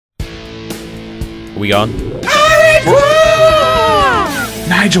We on?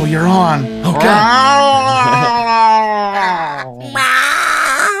 Nigel, you're on. Oh god.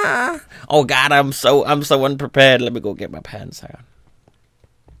 Oh god, I'm so unprepared. Let me go get my pants. Hang on.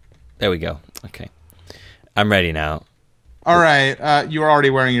 There we go. Okay. I'm ready now. All right. You were already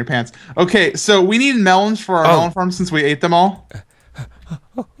wearing your pants. Okay, so we need melons for our melon farm since we ate them all.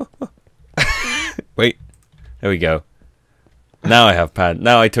 Wait. There we go. Now I have pants.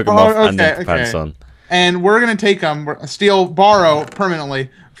 Now I took them off and then put pants on. And we're going to take them, borrow permanently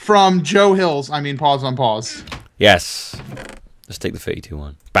from Joe Hills. I mean, pause on pause. Yes. Let's take the 32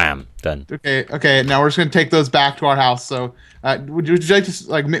 one. Bam. Done. Okay. Now we're just going to take those back to our house. So, would you like to,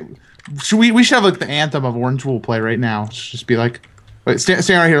 like, we should have, like, the anthem of Orange Wool play right now. Just be like, wait, stand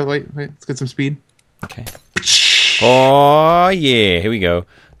right here. Wait, let's get some speed. Okay. Oh, yeah. Here we go.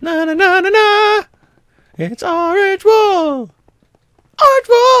 Na na na na na. It's Orange Wool. Orange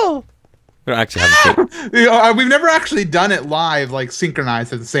Wool. We don't actually have a We've never actually done it live, like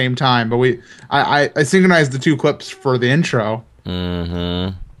synchronized at the same time, but I synchronized the two clips for the intro.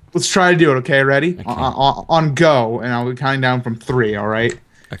 Mm-hmm. Let's try to do it, okay? Ready? Okay. On go, and I'll be counting down from 3, all right?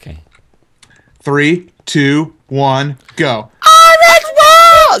 Okay. 3, 2, 1, go. Orange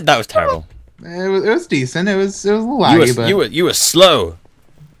Wool! That was terrible. It was decent. It was a little laggy, but you were slow.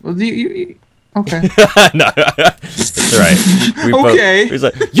 Well, you okay. No, it's all right. Okay. It was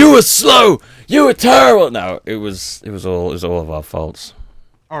like, you were slow. You were terrible. No, it was all of our faults.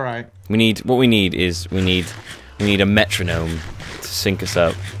 All right. We need a metronome to sync us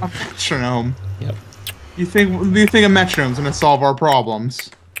up. A metronome. Yep. Do you think a metronome's gonna solve our problems?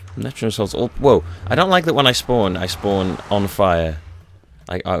 Metronome solves all. Whoa! I don't like that when I spawn on fire,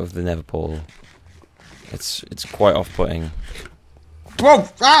 like out of the nether portal. It's quite off-putting. Whoa!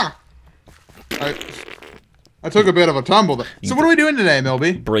 Ah! I took a bit of a tumble there. So what are we doing today,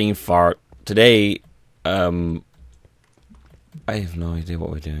 Millbee? Brain fart. Today, I have no idea what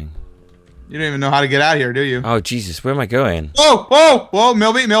we're doing. You don't even know how to get out of here, do you? Oh, Jesus, where am I going? Whoa,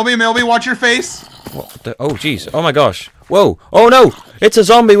 Millbee, watch your face. What the? Oh, jeez. Oh, my gosh. Whoa. Oh, no. It's a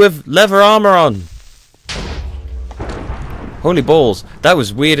zombie with leather armor on. Holy balls. That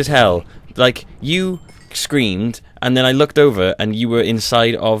was weird as hell. Like, you screamed, and then I looked over, and you were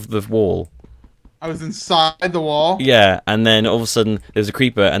inside of the wall. I was inside the wall? Yeah, and then all of a sudden, there was a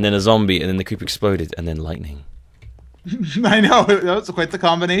creeper, and then a zombie, and then the creeper exploded, and then lightning. I know, that was quite the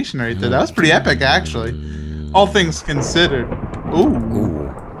combination right there. That was pretty epic, actually. All things considered.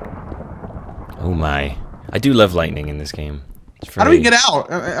 Ooh. Oh my. I do love lightning in this game. How do we get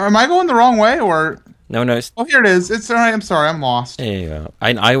out? Am I going the wrong way, or...? No, it's... Oh, here it is. It's alright, I'm sorry, I'm lost. There you go.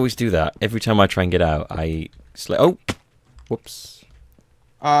 I always do that. Every time I try and get out, oh! Whoops.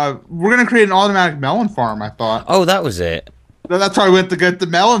 We're gonna create an automatic melon farm, I thought. Oh, that was it. That's how I went to get the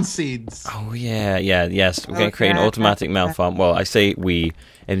melon seeds. Oh, yes. We're gonna create an automatic melon farm. Well, I say we,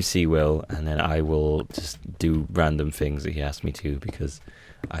 MC will, and then I will just do random things that he asked me to, because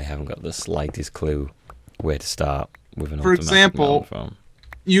I haven't got the slightest clue where to start with an automatic melon farm.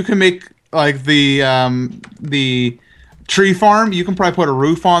 You can make, like, the tree farm. You can probably put a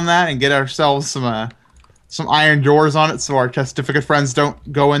roof on that and get ourselves some iron doors on it so our testificate friends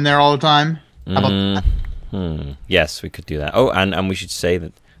don't go in there all the time. How about that? Yes, we could do that. Oh, and we should say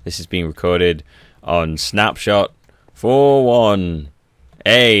that this is being recorded on Snapshot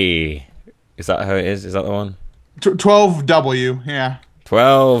 41A. Is that how it is? Is that the one? 12W, yeah.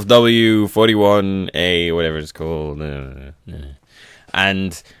 12W41A, whatever it's called.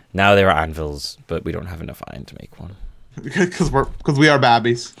 And now there are anvils, but we don't have enough iron to make one. Because we are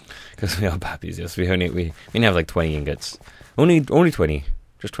babbies. Because we are babbies, yes. We only have like 20 ingots. Only 20.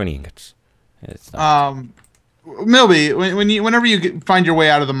 Just 20 ingots. It's not Millbee, whenever you find your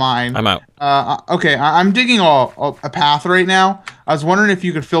way out of the mine, I'm out. Okay, I'm digging a path right now. I was wondering if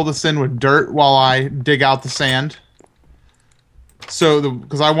you could fill this in with dirt while I dig out the sand. So,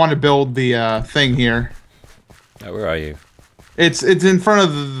 because I want to build the thing here. Where are you? It's in front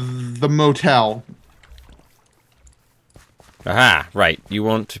of the motel. Aha! Right. You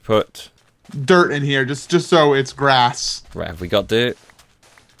want to put dirt in here, just so it's grass. Right. Have we got dirt?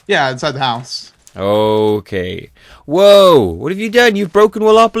 Yeah, inside the house. Okay. Whoa! What have you done? You've broken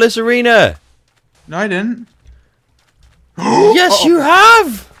Wallopolis Arena. No, I didn't. Yes, you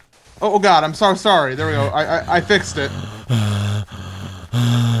have. Oh God, I'm so sorry. There we go. I fixed it.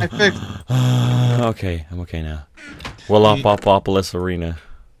 I fixed it. Okay, I'm okay now. Wallopolis Arena.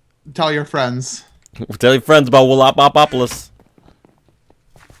 Tell your friends. Tell your friends about Wallopolis.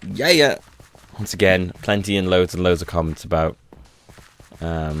 Yeah. Once again, plenty and loads of comments about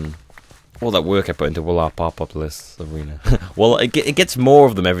all that work I put into Woolopopolis Arena. Well, it gets more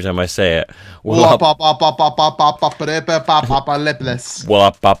of them every time I say it. It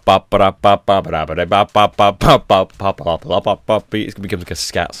becomes like a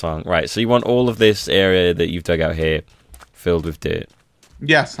scat song. Right, so you want all of this area that you've dug out here filled with dirt.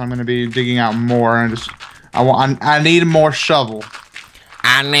 Yes, I'm gonna be digging out more, and I need more shovel.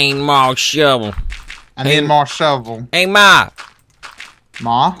 I need more shovel. I need more shovel. Hey, Ma!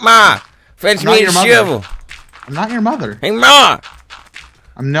 Ma, fetch me a shovel. I'm not your mother. Hey, Ma!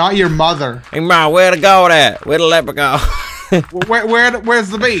 I'm not your mother. Hey, Ma, where the goat at? Where the leopard go? Where's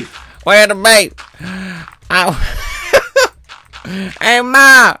the beef? Where the bait? Ow. Hey,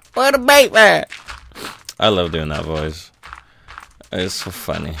 Ma, where the bait at? I love doing that voice. It's so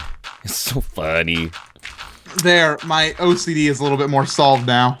funny. It's so funny. There, my OCD is a little bit more solved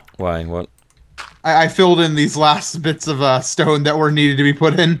now. Why? What? I filled in these last bits of stone that were needed to be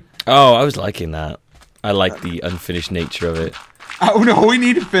put in. Oh, I was liking that. I like the unfinished nature of it. Oh no, we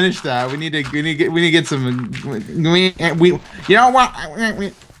need to finish that. We need to get some. You know what?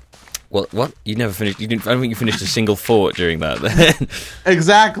 What? You never finished. You didn't. I don't think you finished a single fort during that.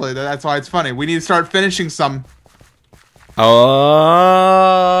 Exactly. That's why it's funny. We need to start finishing some. Oh,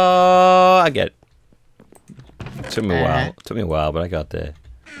 I get it. Took me a while. Took me a while, but I got there.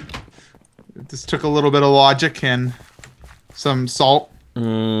 It just took a little bit of logic and some salt.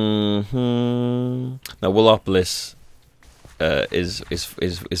 Mm-hmm. Now, Woolopolis is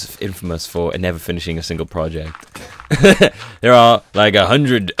infamous for never finishing a single project. There are like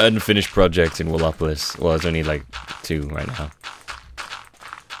 100 unfinished projects in Woolopolis. Well, there's only like 2 right now.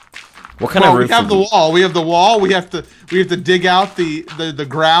 What kind of roof? We have the wall. We have the wall. We have to dig out the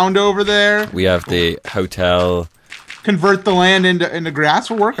ground over there. We have the hotel. Convert the land into grass.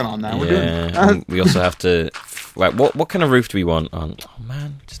 We're working on that. We're doing and we also have to. Right, what kind of roof do we want on? Oh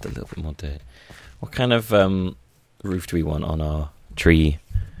man, just a little bit more dirt. What kind of roof do we want on our tree?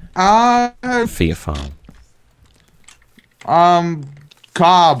 Feet farm.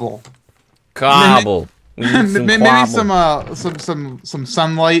 Cobble. Cobble. Maybe some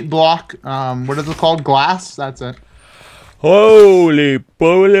sunlight block. What is it called? Glass. That's it. Holy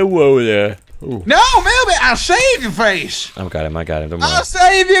poly woly. Ooh. No, Millbee, I'll save your face. I got him. Don't worry. I'll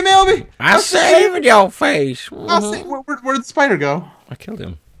save you, Millbee. I'll save your face. Where did the spider go? I killed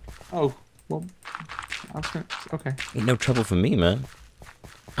him. Oh, well, okay. Ain't no trouble for me, man.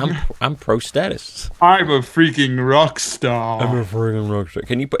 I'm pro status. I'm a freaking rock star. I'm a freaking rock star.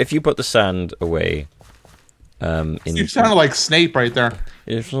 Can you if you put the sand away? You sounded like Snape right there.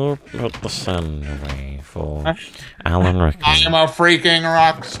 If you put the sand away for Alan Rickman. I'm a freaking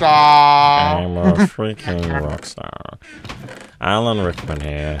rock star. I'm a freaking rock star. Alan Rickman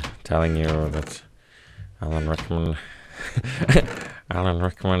here, telling you that Alan Rickman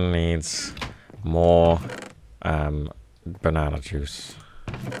needs more banana juice.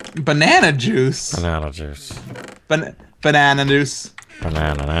 Banana juice. Banana juice. Banana juice.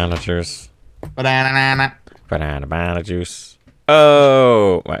 Banana juice. Banana. Banana juice.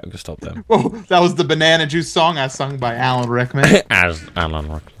 Oh, wait, I'm gonna stop them. Oh, that was the banana juice song I sung by Alan Rickman. As Alan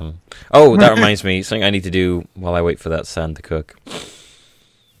Rickman. Oh, that reminds me, something I need to do while I wait for that sand to cook.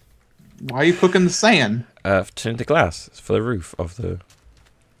 Why are you cooking the sand? Turn to glass. It's for the roof of the.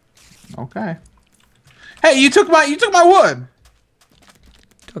 Okay. Hey, you took my wood.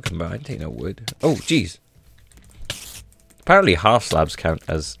 Talking about, I didn't take no wood. Oh, jeez. Apparently, half slabs count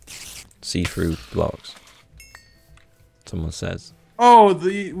as see-through blocks. Someone says. Oh,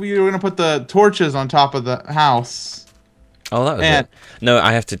 we were gonna put the torches on top of the house. Oh, that was it. No,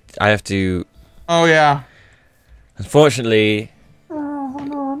 I have to. Oh yeah. Unfortunately,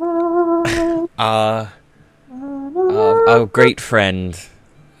 our great friend,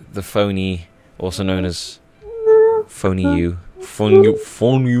 the Phony, also known as Phony You.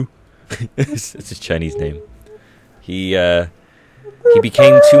 It's his Chinese name. He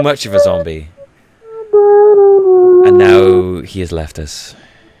became too much of a zombie. And now he has left us.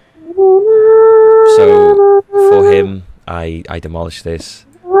 So, for him, I demolished this.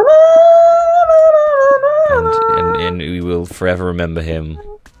 And we will forever remember him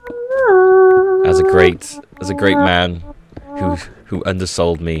as a great man who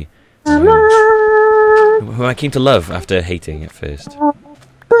undersold me. Who I came to love after hating at first.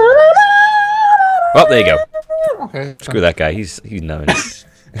 Oh, there you go. Okay. Screw that guy. He's known.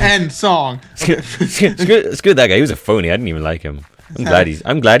 End song. Screw that guy. He was a phony. I didn't even like him.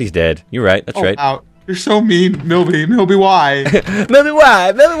 I'm glad he's dead. You're right. That's right. Out. You're so mean, Millbee. Millbee, why? Millbee,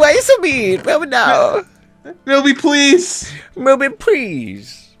 why? Millbee, why you so mean? Millbee, no. Millbee, please. Millbee,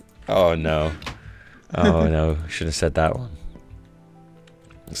 please. Oh no. Oh no. Should have said that one.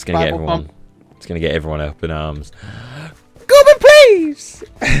 It's gonna get everyone. It's gonna get everyone up in arms. Goblin, please!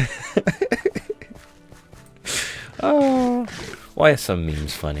 Oh, why are some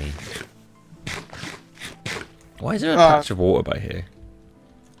memes funny? Why is there a patch of water by here?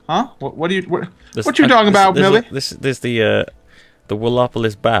 Huh? What you talking about, Millbee? There's the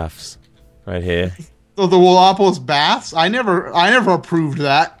Woolopolis baths right here. Oh, the Woolopolis baths? I never approved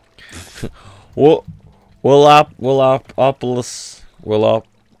that. Woolopolis.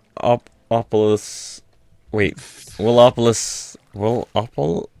 Wait, Woolopolis.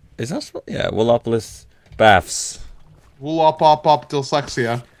 Is that spelled? Yeah, Woolopolis baths.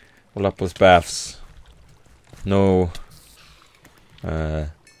 Dyslexia. Woolopolis baths. No.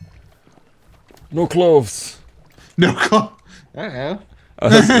 No clothes. No clothes. Uh-oh.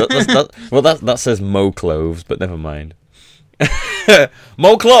 Oh, that says Mo cloves, but never mind.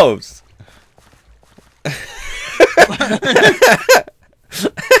 Mo cloves.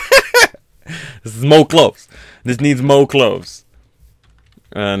 This is Mo cloves. This needs Mo cloves.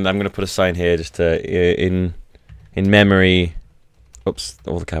 And I'm gonna put a sign here just to in memory. Oops,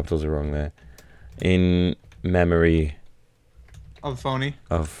 all the capitals are wrong there. In memory of phony.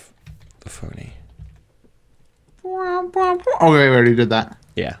 Of the phony. Oh, wait, we already did that.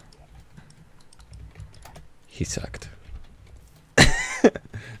 Yeah. He sucked.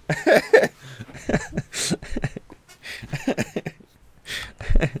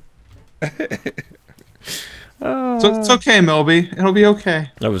 So it's okay, Millbee. It'll be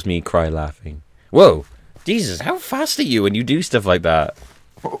okay. That was me cry laughing. Whoa. Jesus, how fast are you when you do stuff like that?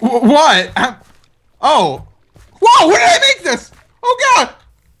 What? Oh. Whoa, when did I make this? Oh, God.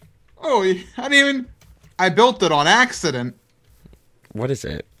 Oh, I didn't even... I built it on accident. What is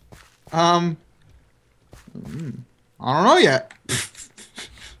it? I don't know yet.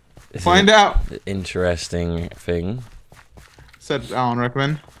 Find out. Interesting thing. Said Alan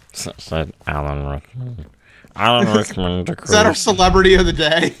Rickman. Said Alan Rickman. Alan Rickman. Is that our celebrity of the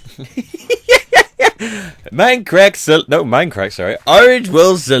day? Mindcrack, sorry. Orange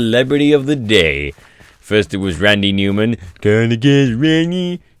World celebrity of the day. First it was Randy Newman. Gonna get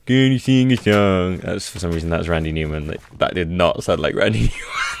Randy. Can you sing a song? For some reason that's Randy Newman. That did not sound like Randy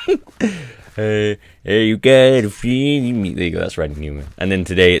Newman. Hey, you gotta feel me. There you go, that's Randy Newman. And then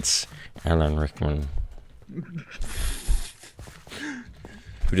today it's Alan Rickman.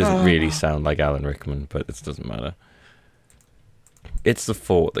 Who doesn't really sound like Alan Rickman, but it doesn't matter. It's the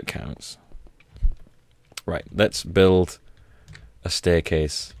thought that counts. Right, let's build a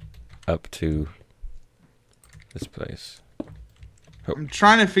staircase up to this place. I'm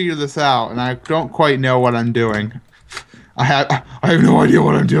trying to figure this out, and I don't quite know what I'm doing. I have no idea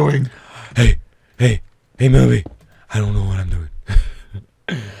what I'm doing. Hey, Millbee. I don't know what I'm doing.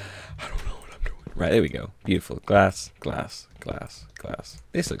 I don't know what I'm doing. Right, there we go. Beautiful. Glass.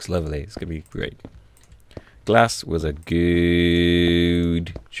 This looks lovely. It's going to be great. Glass was a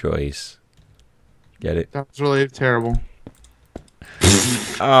good choice. Get it? That was really terrible.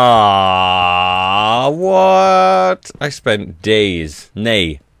 What? I spent days,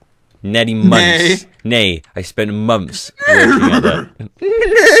 months. I spent months working on that.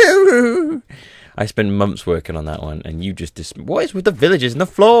 I spent months working on that one, and you just what is with the villagers and the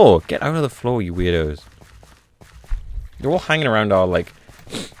floor? Get out of the floor, you weirdos! They're all hanging around our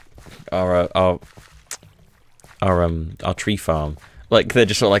our tree farm. Like they're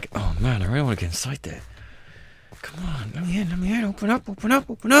just sort of like, oh man, I really want to get inside there. Come on, let me in, open up.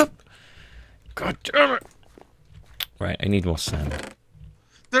 God damn it. Right, I need more sand.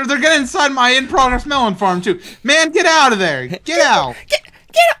 They're getting inside my in-progress melon farm, too. Man, get out of there. Get out. Get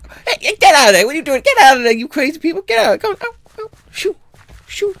out. Hey, get out of there. What are you doing? Get out of there, you crazy people. Get out. Go. Oh. Shoo.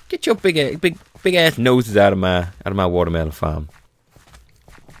 Get your big ass noses out of my watermelon farm.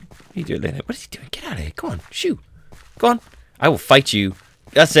 What are you doing there? What is he doing? Get out of here. Go on. Shoo. Go on. I will fight you.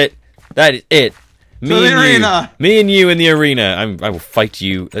 That's it. That is it. Me and you in the arena. I will fight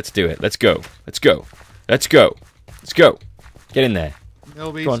you. Let's do it. Let's go. Get in there.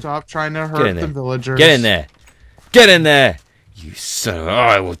 Millbee, stop trying to hurt the villagers. Get in there. You son of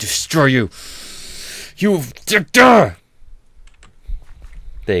I will destroy you. You. There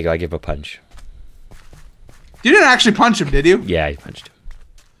you go. I give a punch. You didn't actually punch him, did you? Yeah, I punched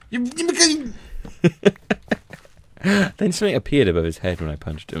him. Then something appeared above his head when I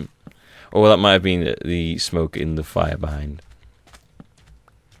punched him. Or that might have been the smoke in the fire behind.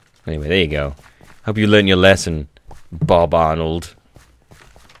 Anyway, there you go. Hope you learned your lesson, Bob Arnold.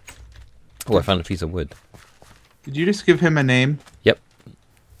 Oh, I found a piece of wood. Did you just give him a name? Yep.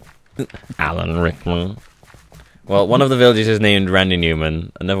 Alan Rickman. Well, one of the villages is named Randy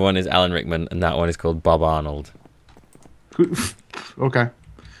Newman, another one is Alan Rickman, and that one is called Bob Arnold. Okay.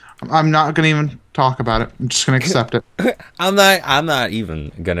 I'm not gonna even talk about it. I'm just gonna accept it. I'm not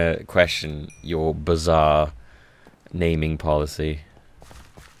even gonna question your bizarre naming policy.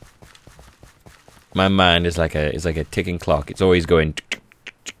 My mind is like a ticking clock. It's always going.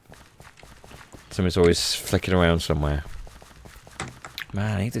 Something's always flicking around somewhere.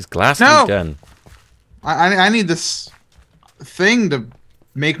 Man, I need this glass to be done. I need this thing to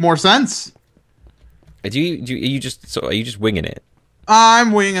make more sense. Are you just winging it?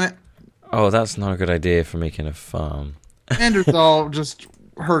 I'm winging it. Oh, that's not a good idea for making a farm. Andersel just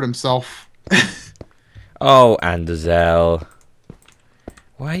hurt himself. Oh, Andersel.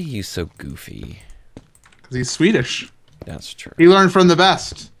 Why are you so goofy? Because he's Swedish. That's true. He learned from the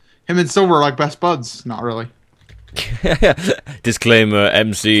best. Him and Silver are like best buds. Not really. Disclaimer,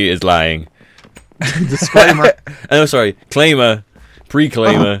 MC is lying. Disclaimer. Oh, sorry. Claimer.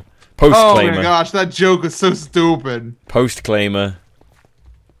 Pre-claimer. Post-claimer. Oh my gosh, that joke was so stupid. Post-claimer.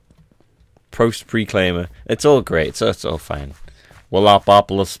 Post-pre-claimer. It's all great. So it's all fine.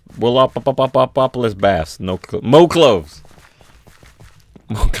 Willopopolis bass. No Mo cloves.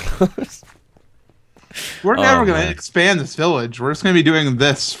 Mo cloves. We're never going to expand this village. We're just going to be doing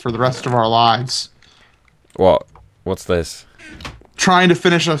this for the rest of our lives. What? What's this? Trying to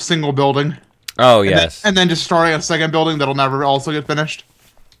finish a single building. Oh, yes. And then just starting a second building that'll never also get finished.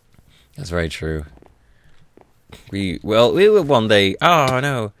 That's very true. We will one day... Oh,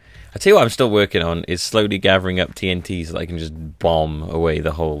 no. I tell you what I'm still working on is slowly gathering up TNT so that I can just bomb away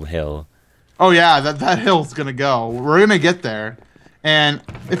the whole hill. Oh, yeah. That hill's going to go. We're going to get there. And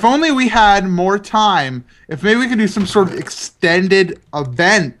if only we had more time, if maybe we could do some sort of extended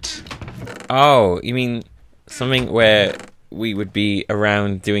event. Oh, you mean something where we would be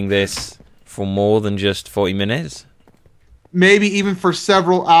around doing this for more than just 40 minutes? Maybe even for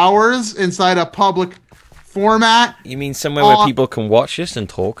several hours inside a public format. You mean somewhere where people can watch us and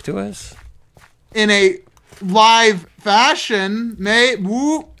talk to us? In a live fashion,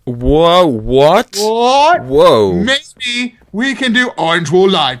 Whoa, what? What? Whoa. Maybe we can do Orange Wool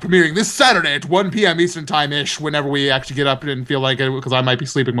Live premiering this Saturday at 1 p.m. Eastern Time-ish, whenever we actually get up and feel like it, because I might be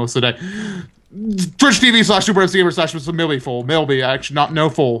sleeping most of the day. Twitch.tv/SuperMCgamer/Millbeeful. Millbee, actually, not no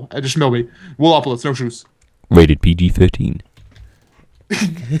full, just Millbee. Woolopolis, no shoes. Rated PG-13.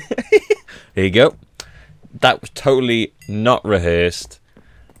 There you go. That was totally not rehearsed.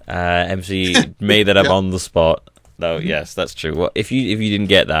 MC made that up on the spot. No, yes, that's true. Well, if you didn't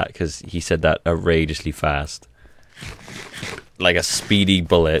get that, because he said that outrageously fast, like a speedy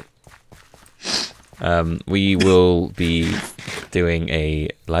bullet, we will be doing a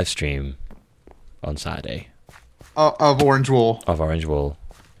live stream on Saturday Of Orange Wool. Of Orange Wool.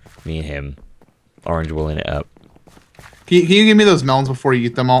 Me and him. Orange Wool in it up. Can you give me those melons before you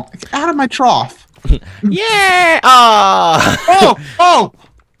eat them all? Get out of my trough. Yeah! Oh! Oh!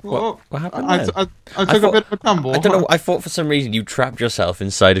 What happened then? I took a bit of a tumble. I don't know. I thought for some reason you trapped yourself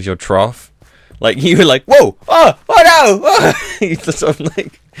inside of your trough. Like, you were like, whoa! Oh no! Oh! You just sort of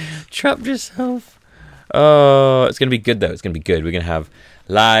like trapped yourself. Oh, it's going to be good, though. It's going to be good. We're going to have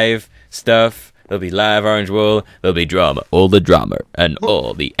live stuff. There'll be live Orange Wool. There'll be drama. All the drama and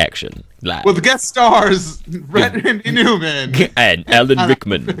all the action. Live. With guest stars, Brett Newman. And Alan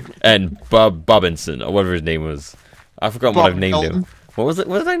Rickman. And Bob Bobbinson, or whatever his name was. I forgot what I've named him. What was it?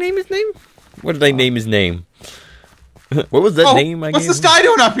 What did I name his name? What did I name his name? What was that name I gave What's this guy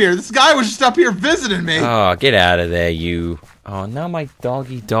doing up here? This guy was just up here visiting me. Oh, get out of there, you. Oh, now my dog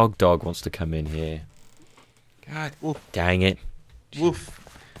wants to come in here. God, dang it. Woof.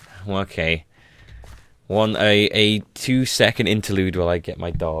 Okay. A 2-second interlude while I get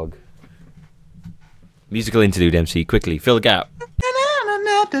my dog. Musical interlude, MC. Quickly, fill the gap.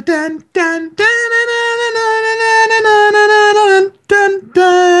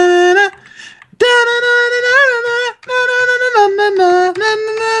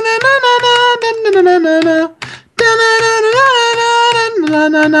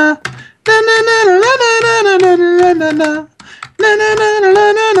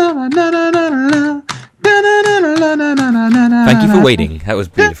 Thank you for waiting. That was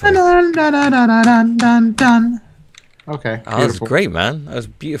beautiful. Okay. Oh, that was great, man. That was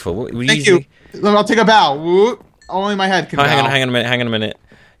beautiful. Thank you. I'll take a bow. Woo. Only my head can bow. Hang on a minute.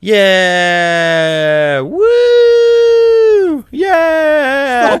 Yeah! Woo!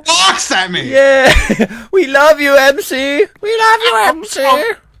 Yeah! Throw rocks at me! Yeah! We love you, MC! We love you, MC!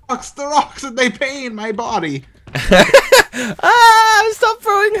 The rocks that they pain my body. Stop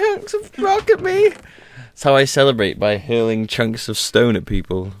throwing hunks of rock at me! That's how I celebrate, by hurling chunks of stone at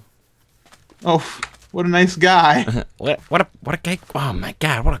people. Oh, what a nice guy. What a guy. Oh my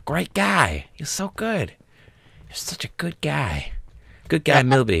god, what a great guy. You're so good. You're such a good guy. Good guy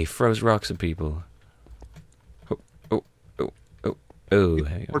Millbee throws rocks at people. Oh. There you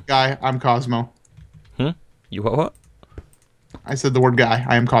go. Word guy, I'm Cosmo. You what? I said the word guy.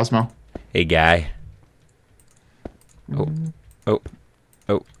 I am Cosmo. Hey, guy. Oh.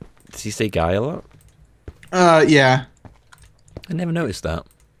 Does he say guy a lot? Yeah. I never noticed that.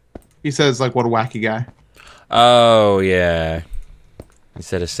 He says, like, what a wacky guy. Oh, yeah.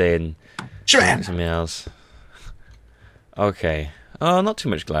 Instead of saying Shaman! something else. Okay. Oh, not too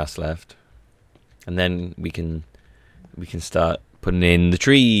much glass left. And then we can start putting in the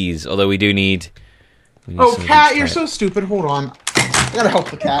trees. Although we do need... Oh, cat, you're so stupid. Hold on. I gotta help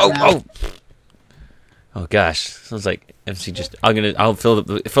the cat now. Oh gosh. Sounds like MC just... I'll fill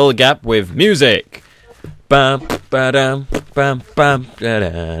the gap with music. Bum ba-dum bum bum da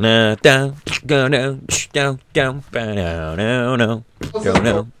da da da go no down down ba no no no go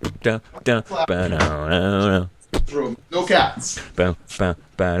no down down ba no no no. No cats. Bum bum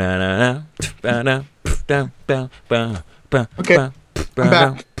ba da da ba da down down ba ba. Okay, I'm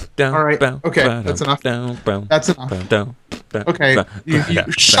back. All right. Okay, that's enough. That's enough. Okay, you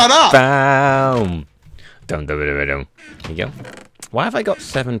shut up. Bam. Dum dum dum dum. There you go. Why have I got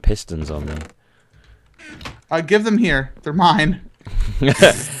 7 pistons on me? Give them here. They're mine.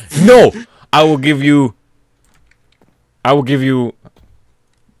 No, I will give you.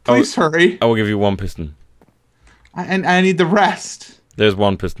 Please hurry. I will give you 1 piston. I need the rest. There's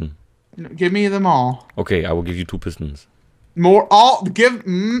 1 piston. Give me them all. Okay, I will give you 2 pistons. More. All. Give.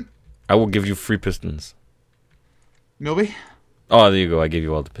 I will give you 3 pistons. Millbee? Oh, there you go. I gave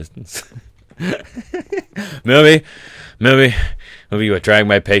you all the pistons. Millbee, you are trying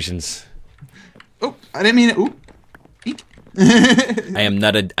my patience. Oh, I didn't mean it. Ooh. Eek. I am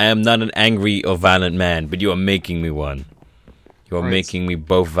not an angry or violent man, but you are making me one. You are making me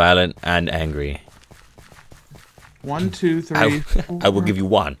both violent and angry. 1, 2, 3. 4. I will give you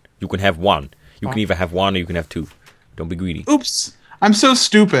 1. You can have 1. You can either have 1 or you can have 2. Don't be greedy. Oops. I'm so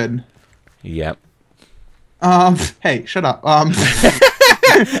stupid. Yep. Hey, shut up.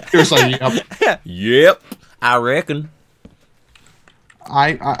 Seriously, yep. Yep. I reckon.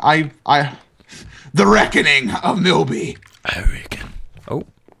 The reckoning of Millbee. I reckon. Oh.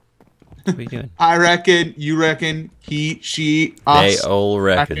 What are you doing? I reckon, you reckon, he, she, us. They all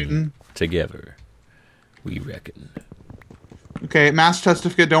reckon. Together. We reckon. Okay, mass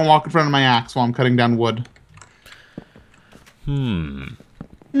testificate, don't walk in front of my axe while I'm cutting down wood.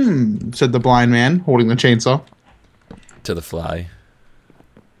 Said the blind man, holding the chainsaw. To the fly.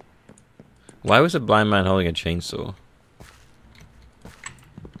 Why was a blind man holding a chainsaw?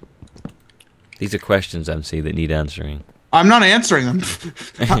 These are questions, MC, that need answering. I'm not answering them.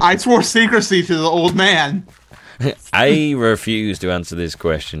 I swore secrecy to the old man. I refuse to answer this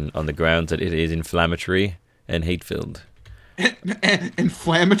question on the grounds that it is inflammatory and hate-filled.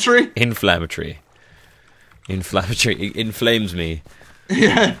 Inflammatory? Inflammatory. It inflames me.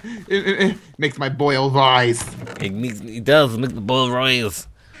 Yeah, it makes my boil rise. It does make the boil rise.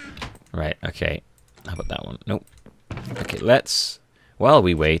 Right, okay. How about that one? Nope. Okay, while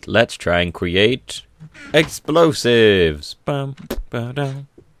we wait, let's try and create explosives. Bum, ba-dum.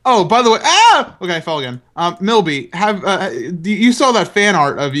 Oh, by the way, okay, I fell again. Millbee, you saw that fan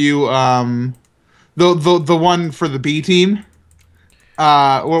art of you, the one for the B team,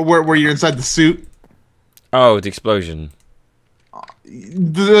 where you're inside the suit. Oh, the explosion.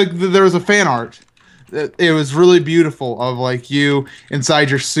 There was a fan art. It was really beautiful of like you inside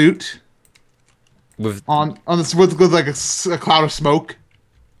your suit. With like a cloud of smoke.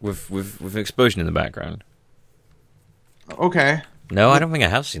 With an explosion in the background. Okay. No, I don't think I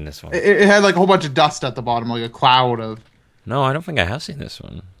have seen this one. It had like a whole bunch of dust at the bottom, like a cloud of... No, I don't think I have seen this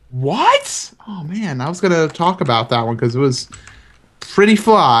one. What? Oh man, I was gonna talk about that one because it was pretty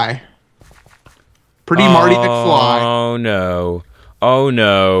fly. Pretty Marty McFly. Oh no. Oh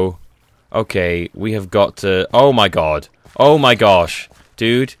no. Okay, we have got to... Oh my god. Oh my gosh.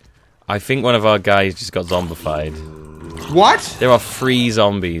 Dude, I think one of our guys just got zombified. What? There are 3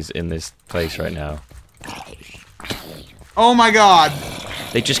 zombies in this place right now. Oh my god.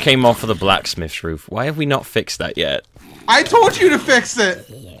 They just came off of the blacksmith's roof. Why have we not fixed that yet? I told you to fix it.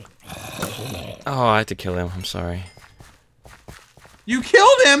 Oh, I had to kill him. I'm sorry. You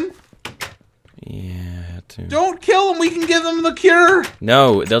killed him? Yeah, I had to. Don't kill him. We can give them the cure.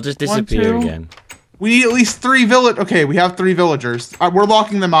 No, they'll just disappear 1, 2. again. We need at least 3 village. Okay, we have 3 villagers. We're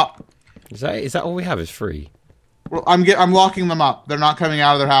locking them up. Is that all we have? Is 3? I'm locking them up. They're not coming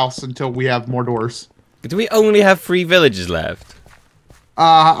out of their house until we have more doors. Do we only have 3 villages left?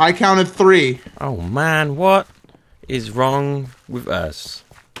 I counted 3. Oh man, what is wrong with us?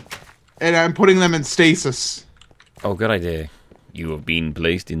 And I'm putting them in stasis. Oh, good idea. You have been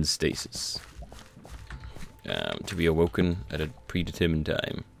placed in stasis. To be awoken at a predetermined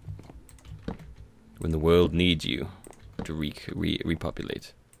time. When the world needs you to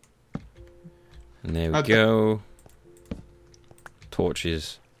repopulate. And there we go.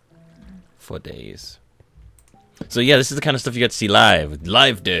 Torches for days. So yeah, this is the kind of stuff you get to see live.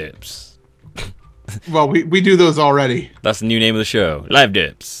 Live derps. Well, we do those already. That's the new name of the show. Live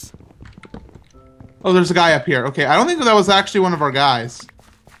derps. Oh, there's a guy up here. Okay, I don't think that was actually one of our guys.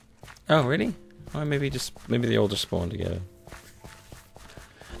 Oh, really? Well, maybe they all just spawned together.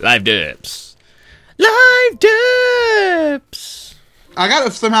 Live derps. Live derps. I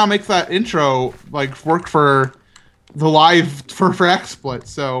gotta somehow make that intro like work for the live for XSplit.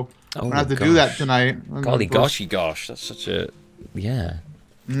 So I'm gonna have to do that tonight. Golly goshy gosh, that's such a yeah.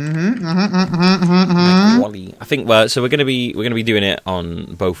 I think so we're gonna be doing it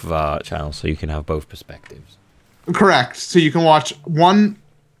on both of our channels, so you can have both perspectives. Correct. So you can watch one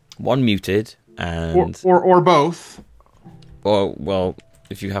muted and or both. Or well,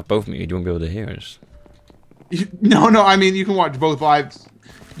 if you have both muted, you won't be able to hear us. No. I mean, you can watch both live.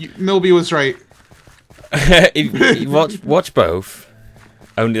 Millbee was right. if you watch both.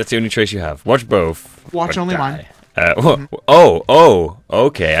 That's the only choice you have. Watch both. Watch only mine. Okay,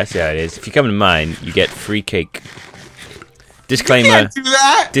 I see how it is. If you come to mine, you get free cake. Disclaimer. You can't do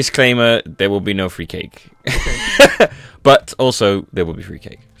that. Disclaimer: there will be no free cake. Okay. But also, there will be free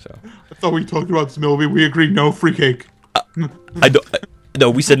cake. So. I thought we talked about this, Millbee. We agreed no free cake. No,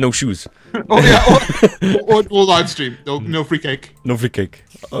 we said no shoes. Oh yeah, or live stream. No free cake. No free cake.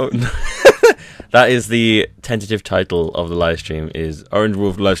 Oh, no. That is the tentative title of the live stream. Is Orange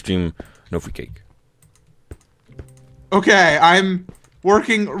Wolf live stream? No free cake. Okay, I'm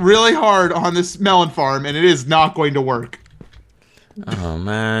working really hard on this melon farm, and it is not going to work. Oh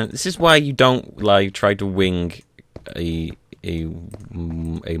man, this is why you don't try to wing a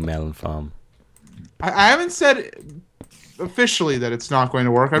melon farm. I haven't said officially that it's not going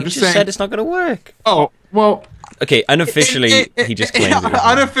to work. I'm just saying. Said it's not going to work. Oh well. Okay, unofficially, he just claims it.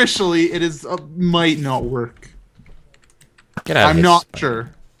 Unofficially, it is might not work. Get out of here. I'm not spider.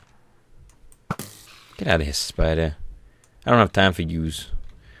 sure. Get out of here, spider. I don't have time for yous.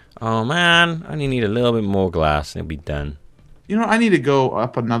 Oh man, I only need a little bit more glass and it'll be done. You know, I need to go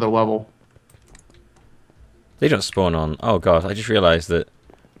up another level. They don't spawn on. Oh god, I just realized that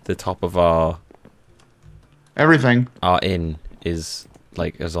the top of our inn is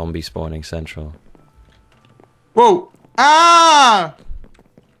like a zombie spawning central. Whoa! Ah!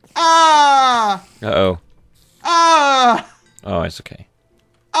 Ah! Uh-oh. Ah! Oh, it's okay.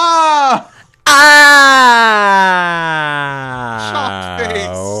 Ah! Ah! Shocked face.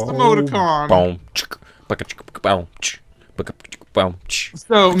 Emoticon.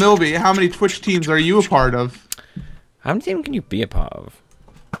 So, Millbee, how many Twitch teams are you a part of? How many teams can you be a part of?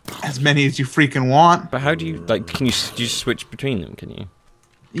 As many as you freaking want. But how do you, can you just switch between them, can you?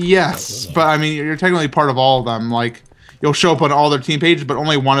 Yes, but I mean, you're technically part of all of them. Like, you'll show up on all their team pages, but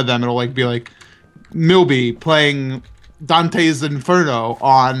only one of them it'll be like Millbee playing Dante's Inferno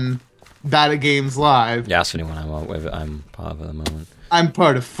on That Games Live. Yeah, that's the only one I'm part of at the moment. I'm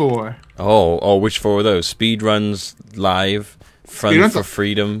part of 4. Oh, which 4 of those? Speedruns Live, Fun for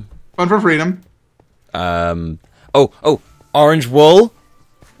Freedom. Fun for Freedom. Orange Wool.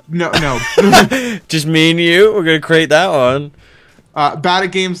 No. Just me and you. We're gonna create that one. Bad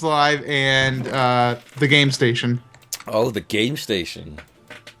at Games Live and the Game Station. Oh, the Game Station.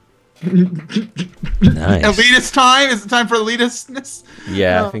 Nice. Elitist time? Is it time for elitistness?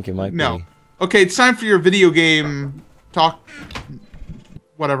 Yeah, I think it might no. be. Okay, it's time for your video game talk.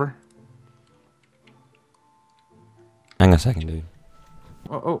 Whatever. Hang on a second, dude.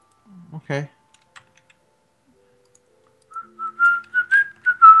 Oh, okay.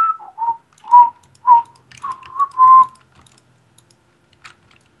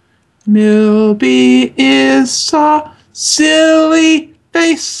 Millbee is a silly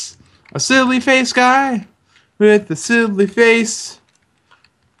face. A silly face guy with a silly face.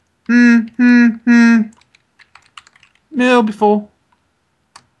 Millbeeful.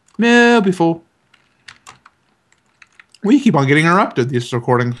 We keep on getting interrupted this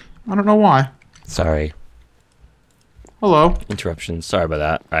recording. I don't know why. Sorry. Hello. Interruptions. Sorry about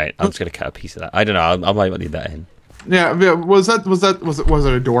that. Right, I'm just gonna cut a piece of that. I don't know. I might leave that in. Yeah. Was it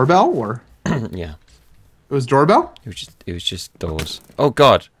a doorbell or? Yeah. It was doorbell. It was just doors. Oh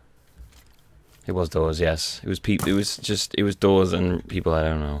God. It was doors. Yes. It was people. It was doors and people. I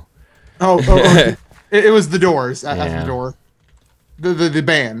don't know. Oh. It was the Doors at the door. The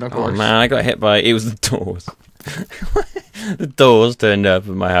band, of course. Oh man, I got hit by. It was the Doors. The Doors turned up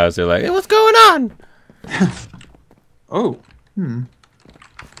at my house. They're like, "Hey, what's going on?" Oh.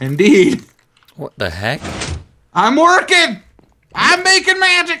 Indeed. What the heck? I'm working. I'm making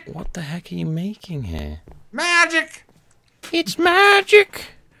magic. What the heck are you making here? Magic. It's magic.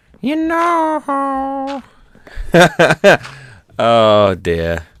 You know. Oh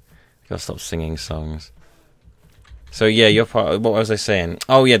dear. Gotta stop singing songs. So yeah, you're part. What was I saying?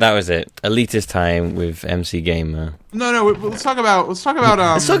 Oh yeah, that was it. Elitist time with MC Gamer. No. Let's talk about. Let's talk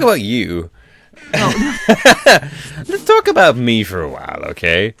about you. No. Let's talk about me for a while,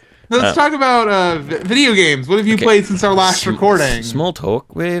 okay? Let's talk about video games. What have you played since our last recording? Small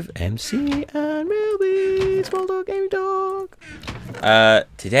talk with MC and Millbee. Small talk, game talk.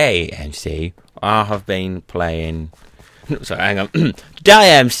 Today, MC, I have been playing. Sorry, hang on.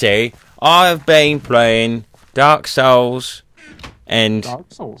 Today, MC, I have been playing Dark Souls and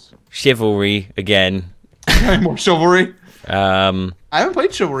Chivalry again. More Chivalry. I haven't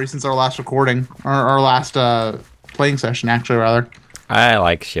played Chivalry since our last recording, or our last playing session, actually, rather. I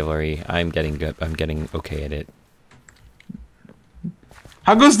like Chivalry. I'm getting good. I'm getting okay at it.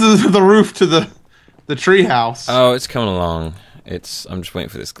 How goes the roof to the tree house? Oh, it's coming along. I'm just waiting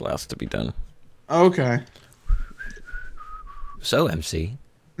for this glass to be done. Okay. So, MC,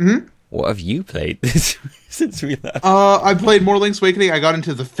 Mm-hmm. what have you played since we left? I played more Link's Awakening. I got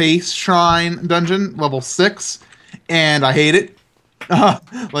into the Face Shrine dungeon, level 6, and I hate it.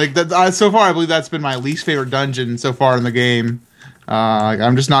 Like that. So far, I believe that's been my least favorite dungeon so far in the game.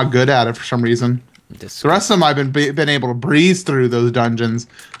 I'm just not good at it for some reason. The rest of them, I've been able to breeze through those dungeons.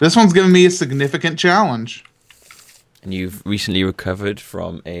 This one's given me a significant challenge. And you've recently recovered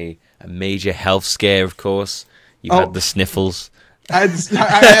from a major health scare, of course. You had the sniffles. I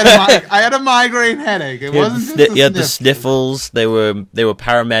had a migraine headache. It wasn't just you had the sniffles. There were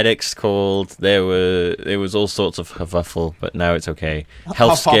paramedics called. There was all sorts of kerfuffle, but now it's okay.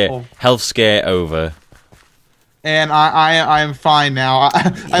 Health scare over. And I am fine now.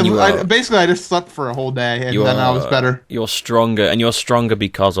 I basically I just slept for a whole day and then I was better. You're stronger, and you're stronger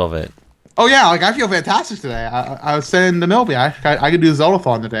because of it. Oh yeah, like I feel fantastic today. I was saying to Millbee, I could do a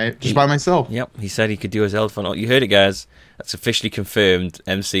Zeldathon today just by myself. Yep, he said he could do a Zeldathon. Oh, you heard it, guys. That's officially confirmed.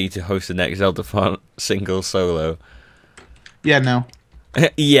 MC to host the next Zeldathon single solo. Yeah, no.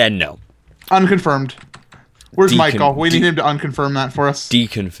 Yeah, no. Unconfirmed. Where's Michael? We need him to unconfirm that for us.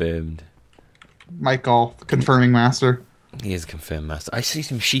 Deconfirmed. Michael, confirming master. He is a confirmed master. I see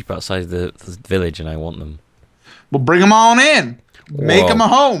some sheep outside the village, and I want them. Well, bring them on in. Make them a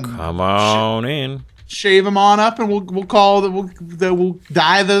home. Come on in. Shave them on up, and we'll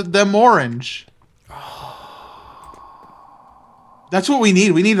dye them orange. That's what we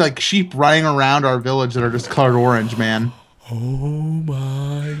need. We need like sheep running around our village that are just colored orange, man. Oh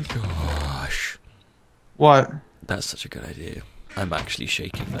my gosh! What? That's such a good idea. I'm actually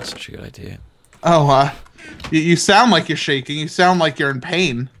shaking. That's such a good idea. Oh, you sound like you're shaking. You sound like you're in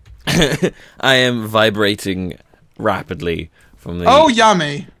pain. I am vibrating rapidly from the. Oh,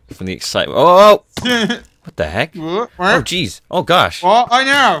 yummy! From the excitement. Oh! What the heck? Oh, jeez. Oh, gosh. Oh, I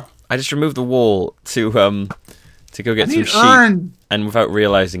know. I just removed the wall to go get some sheep, and without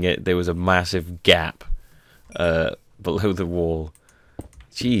realizing it, there was a massive gap below the wall.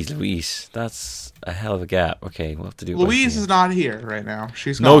 Jeez, Louise, that's a hell of a gap. Okay, we'll have to do. Louise is not here right now.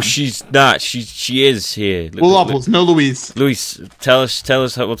 She's gone. No, she's not. She is here. Look, no Louise. Louise, tell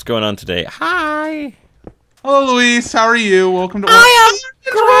us what's going on today. Hi. Hello, Louise. How are you? Welcome to. I am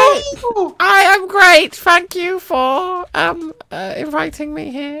great. I am great. Thank you for inviting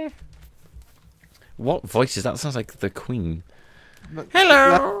me here. What voice is that? That sounds like the Queen.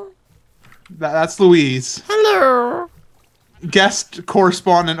 Hello. That's Louise. Hello. Guest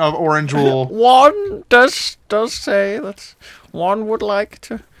correspondent of Orange Rule. One does say that one would like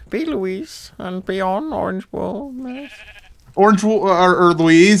to be Louise and be on Orange Rule. Orange Rule or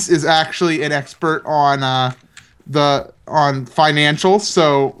Louise is actually an expert on financials.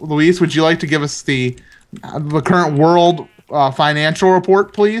 So, Louise, would you like to give us the current world financial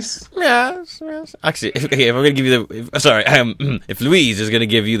report, please? Yes. Actually, if I'm going to give you if Louise is going to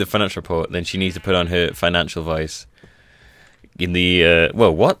give you the financial report, then she needs to put on her financial voice. In the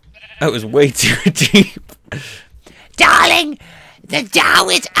what? That was way too deep. Darling, the Dow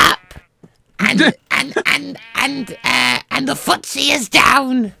is up, and the footsie is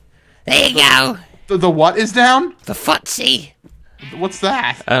down. There you go. The what is down? The footsie. What's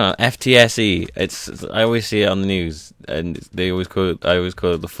that? I don't know. FTSE. I always see it on the news, and I always call it the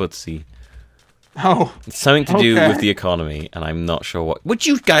footsie. Oh, it's something to do with the economy, and I'm not sure what. Would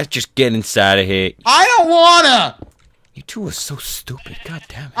you guys just get inside of here? I don't wanna. You two are so stupid. God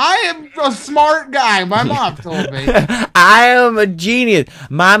damn it. I am a smart guy. My mom told me. I am a genius.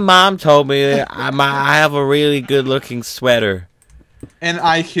 My mom told me that I have a really good-looking sweater. And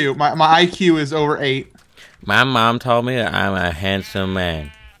IQ. My IQ is over 8. My mom told me that I'm a handsome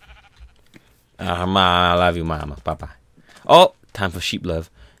man. I love you, Mama. Bye-bye. Oh, time for sheep love.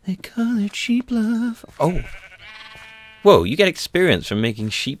 They call it sheep love. Oh. Whoa, you get experience from making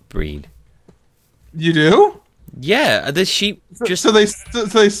sheep breed. You do? Yeah, the sheep just... So they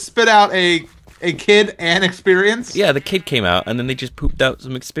spit out a kid and experience? Yeah, the kid came out, and then they just pooped out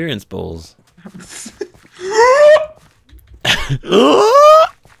some experience balls.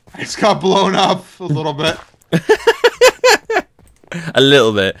 It's got blown up a little bit. A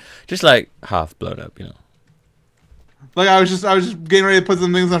little bit. Just like half blown up, you know. Like I was just getting ready to put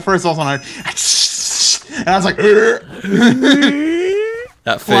some things on first, also on and I was like,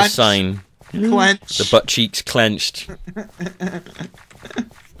 that first Clench. sign. Clench. The butt cheeks clenched.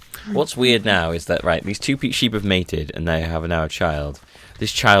 What's weird now is that, right, these two sheep have mated and they have now a child.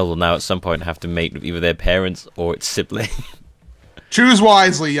 This child will now at some point have to mate with either their parents or its sibling. Choose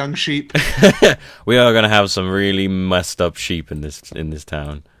wisely, young sheep. We are going to have some really messed up sheep in this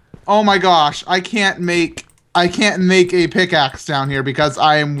town. Oh my gosh, I can't make a pickaxe down here because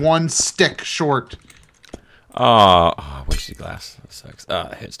I am 1 stick short. Oh, wasted glass. That sucks.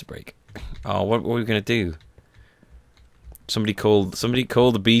 It hurts to break. Oh, what are we going to do? Somebody call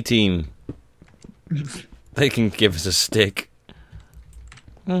the B team. They can give us a stick.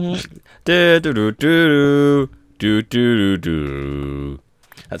 That's the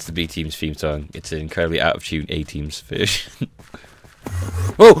B team's theme song. It's an incredibly out of tune A team's version.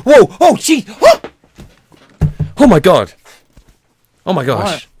 Oh, gee! Oh my god! Oh my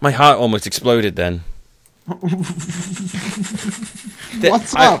gosh! What? My heart almost exploded then.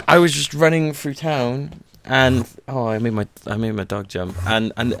 What's up? I was just running through town, and I made my dog jump,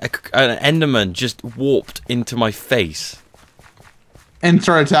 and an Enderman just warped into my face, And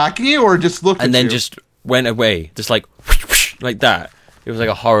started attacking you, or just looked at you? and then just went away, just like like that. It was like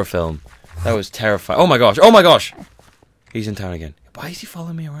a horror film. That was terrifying. Oh my gosh! Oh my gosh! He's in town again. Why is he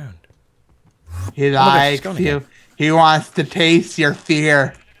following me around? He my gosh, he's likes gone you. again. He wants to taste your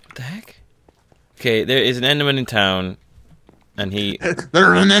fear. What the heck? Okay, there is an Enderman in town, and he... There's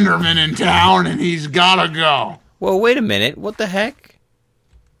an Enderman in town, and he's gotta go. Well, wait a minute. What the heck?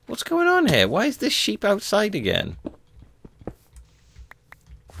 What's going on here? Why is this sheep outside again?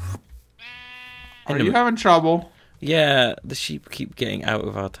 Are you having trouble? Yeah, the sheep keep getting out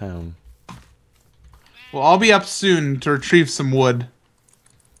of our town. Well, I'll be up soon to retrieve some wood.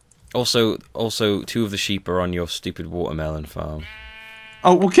 Also, 2 of the sheep are on your stupid watermelon farm.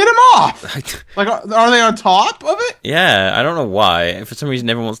 Oh, well, get him off! Like, are they on top of it? Yeah, I don't know why. For some reason,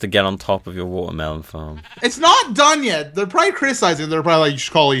 everyone wants to get on top of your watermelon farm. It's not done yet. They're probably criticizing. They're probably like, you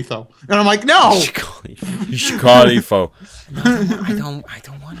should call Etho. And I'm like, no! You should call Efo. No, I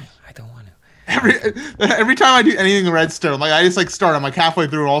don't want to. I don't want to. Every time I do anything in Redstone, like I just like start, I'm like halfway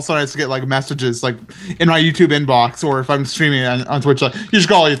through, and all of a sudden I just get like messages like in my YouTube inbox, or if I'm streaming on Twitch, like you should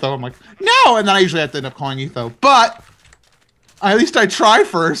call Etho. I'm like, no, and then I usually have to end up calling Etho. But at least I try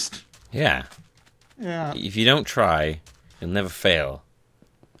first. Yeah. Yeah. If you don't try, you'll never fail.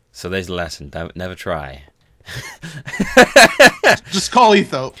 So there's a lesson. Never try. Just call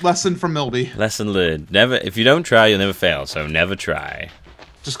Etho. Lesson from Millbee. Lesson learned. Never. If you don't try, you'll never fail. So never try.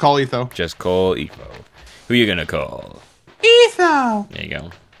 Just call Etho. Just call Efo. Who you gonna call? Etho. There you go.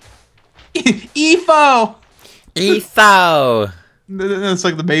 Efo. Efo. It's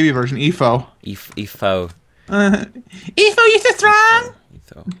like the baby version. Efo. Efo. Efo, you so strong.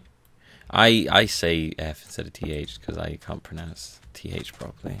 Efo. I say F instead of TH because I can't pronounce TH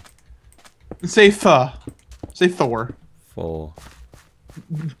properly. Say Th. Say Thor. For.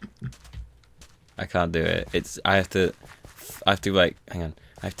 I can't do it. I have to like, hang on.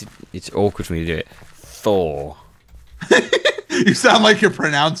 It's awkward for me to do it. Thor. You sound like you're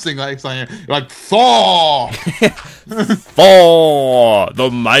pronouncing like something. You're like Thor. Thor,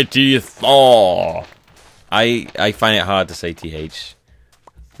 the mighty Thor. I find it hard to say TH.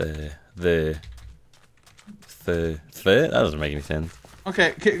 The that doesn't make any sense.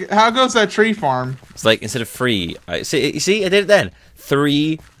 Okay, how goes that tree farm? It's like instead of free, you see, I did it then.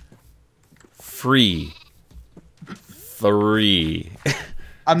 3, 3.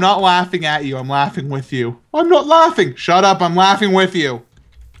 I'm not laughing at you. I'm laughing with you. I'm not laughing. Shut up. I'm laughing with you.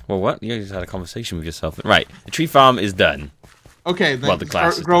 Well, what? You just had a conversation with yourself. Right. The tree farm is done. Okay, then Well, the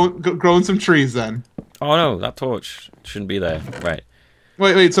glass start growing some trees then. Oh no, that torch shouldn't be there. Right.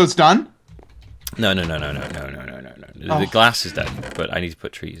 Wait, so it's done? No. The glass is done, but I need to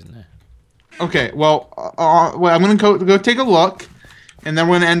put trees in there. Okay, well, I'm going to go take a look, and then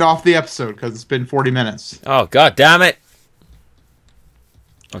we're going to end off the episode, because it's been 40 minutes. Oh, god damn it!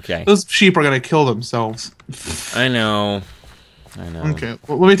 Okay. Those sheep are going to kill themselves. I know. I know. Okay,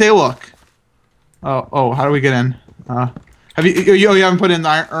 well, let me take a look. Oh, how do we get in? Have you haven't put in the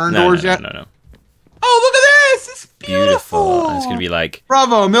iron doors yet? No. Oh, look at this! It's beautiful. And it's gonna be like.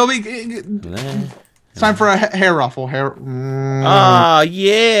 Bravo, Millbee. It's time for a hair ruffle. Ah,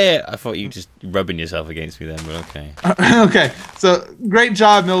 yeah. I thought you just rubbing yourself against me then, but okay. Okay, so great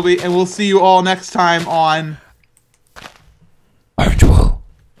job, Millbee, and we'll see you all next time on Orange Wool.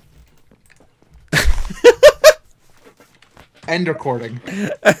 End recording.